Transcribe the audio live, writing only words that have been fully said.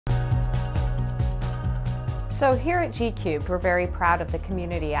So here at GCubed, we're very proud of the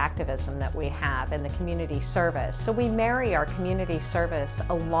community activism that we have and the community service. So we marry our community service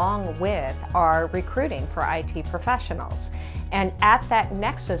along with our recruiting for IT professionals. And at that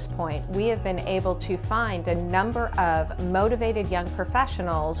nexus point, we have been able to find a number of motivated young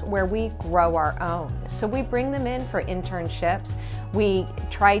professionals where we grow our own. So we bring them in for internships. We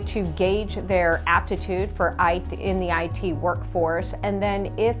try to gauge their aptitude for in the IT workforce, and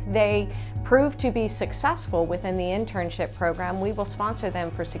then if they prove to be successful within the internship program, we will sponsor them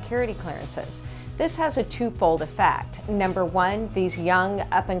for security clearances. This has a twofold effect. Number one, these young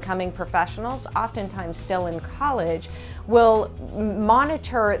up-and-coming professionals, oftentimes still in college, will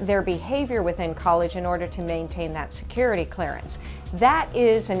monitor their behavior within college in order to maintain that security clearance. That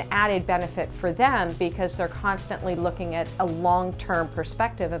is an added benefit for them because they're constantly looking at a long-term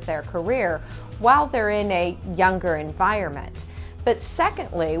perspective of their career while they're in a younger environment. But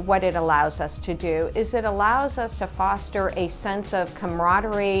secondly, what it allows us to do is it allows us to foster a sense of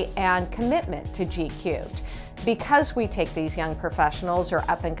camaraderie and commitment to GCubed. Because we take these young professionals or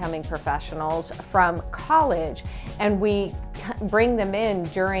up-and-coming professionals from college and we bring them in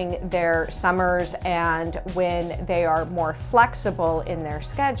during their summers and when they are more flexible in their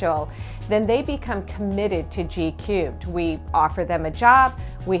schedule, then they become committed to GCubed. We offer them a job,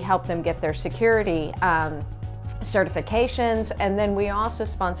 we help them get their security certifications, and then we also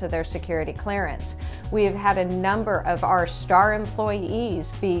sponsor their security clearance. We have had a number of our star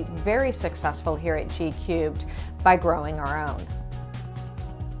employees be very successful here at GCubed by growing our own.